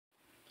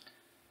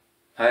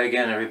Hi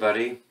again,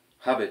 everybody.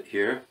 Hobbit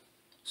here,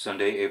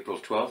 Sunday, April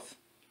 12th.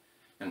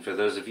 And for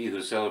those of you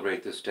who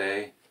celebrate this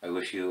day, I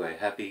wish you a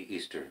happy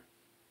Easter.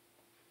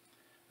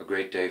 A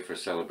great day for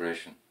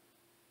celebration.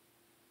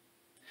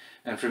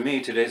 And for me,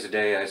 today's a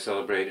day I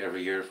celebrate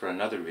every year for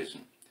another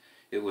reason.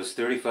 It was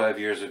 35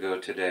 years ago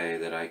today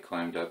that I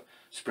climbed up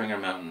Springer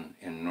Mountain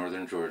in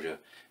northern Georgia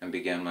and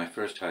began my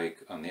first hike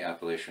on the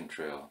Appalachian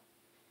Trail.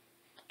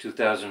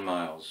 2,000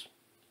 miles,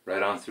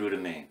 right on through to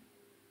Maine.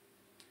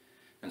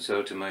 And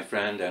so to my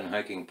friend and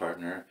hiking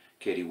partner,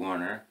 Katie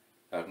Warner,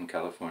 out in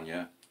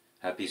California,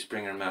 happy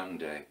Springer Mountain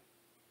Day.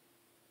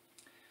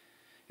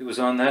 It was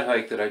on that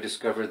hike that I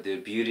discovered the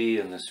beauty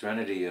and the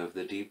serenity of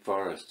the deep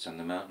forests and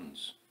the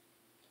mountains.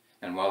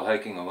 And while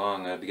hiking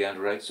along, I began to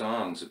write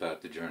songs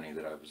about the journey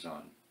that I was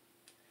on.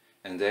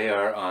 And they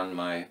are on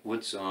my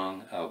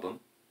WOODSONG album,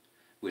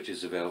 which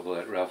is available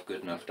at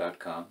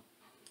ralphgoodenough.com.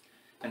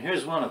 And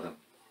here's one of them.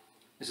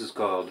 This is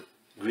called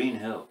Green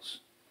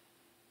Hills.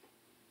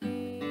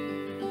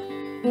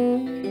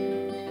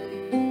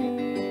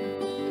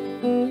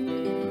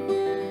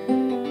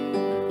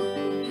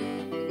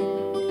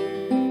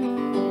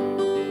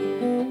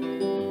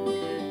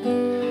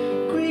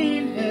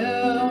 Green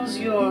hills,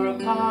 you're a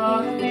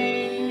part of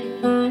me.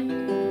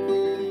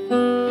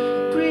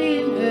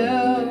 Green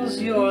hills,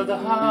 you're the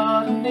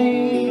heart of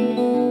me.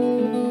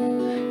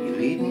 You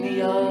lead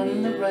me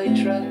on the right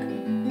track.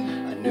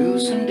 I knew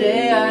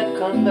someday I'd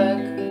come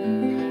back.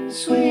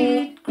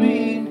 Sweet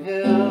green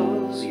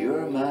hills,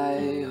 you're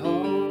my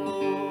home.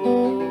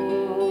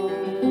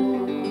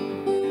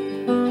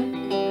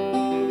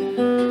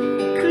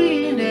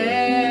 Clean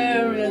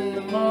air in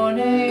the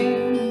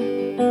morning.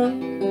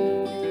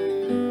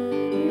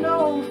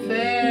 No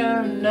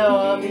fair,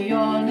 now I'm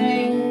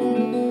yawning.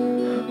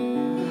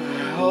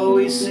 I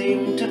always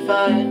seem to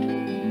find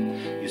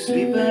you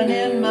sleeping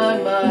in my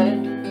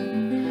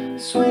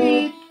mind.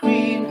 Sweet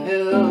green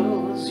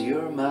hills,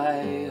 you're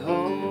my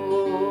home.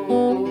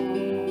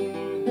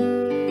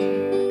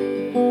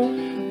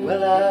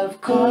 Well, I've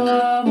come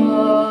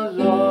a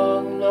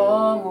long,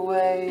 long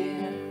way,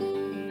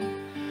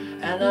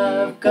 and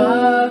I've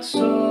got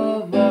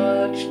so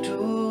much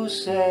to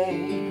say,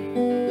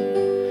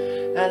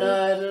 and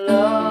I'd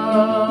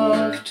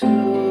love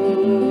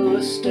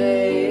to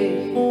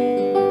stay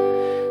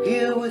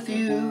here with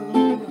you.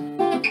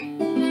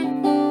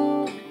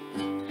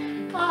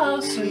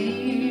 I'll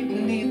sleep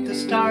beneath the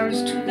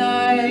stars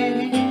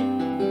tonight.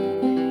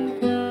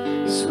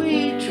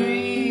 Sweet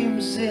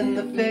dreams in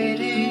the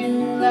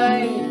fading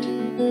light.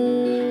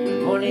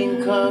 When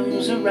morning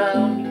comes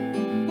around,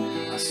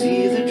 I'll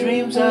see the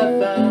dreams I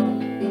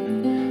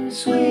found.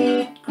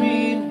 Sweet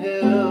green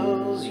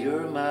hills,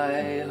 you're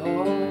my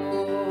home.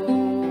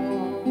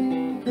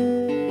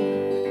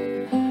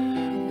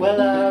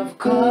 Well, I've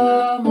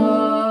come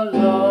a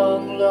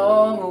long,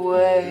 long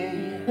way,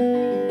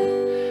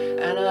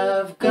 and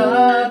I've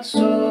got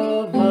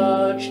so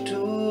much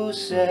to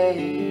say,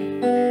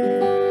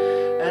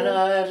 and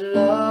I'd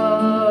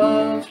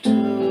love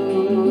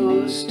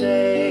to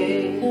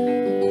stay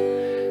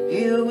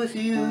here with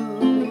you.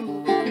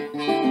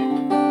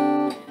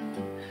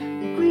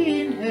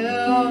 Green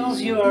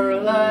hills, you're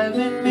alive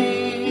in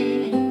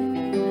me.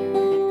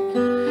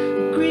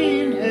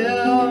 Green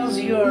hills,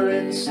 you're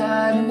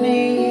inside of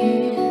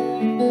me.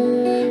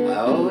 I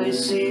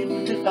always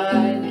seem to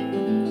find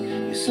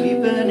you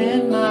sleeping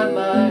in my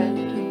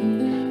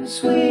mind.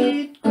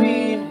 Sweet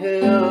green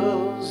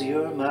hills,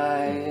 you're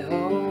my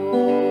home.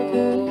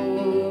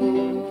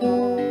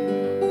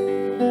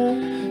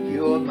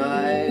 You're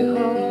my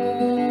home.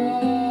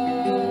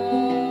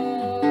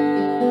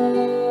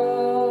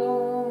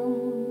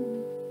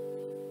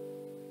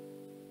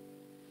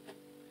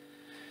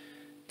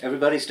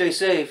 Everybody stay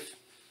safe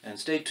and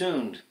stay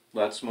tuned.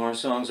 Lots more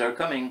songs are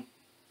coming.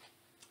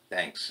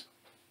 Thanks.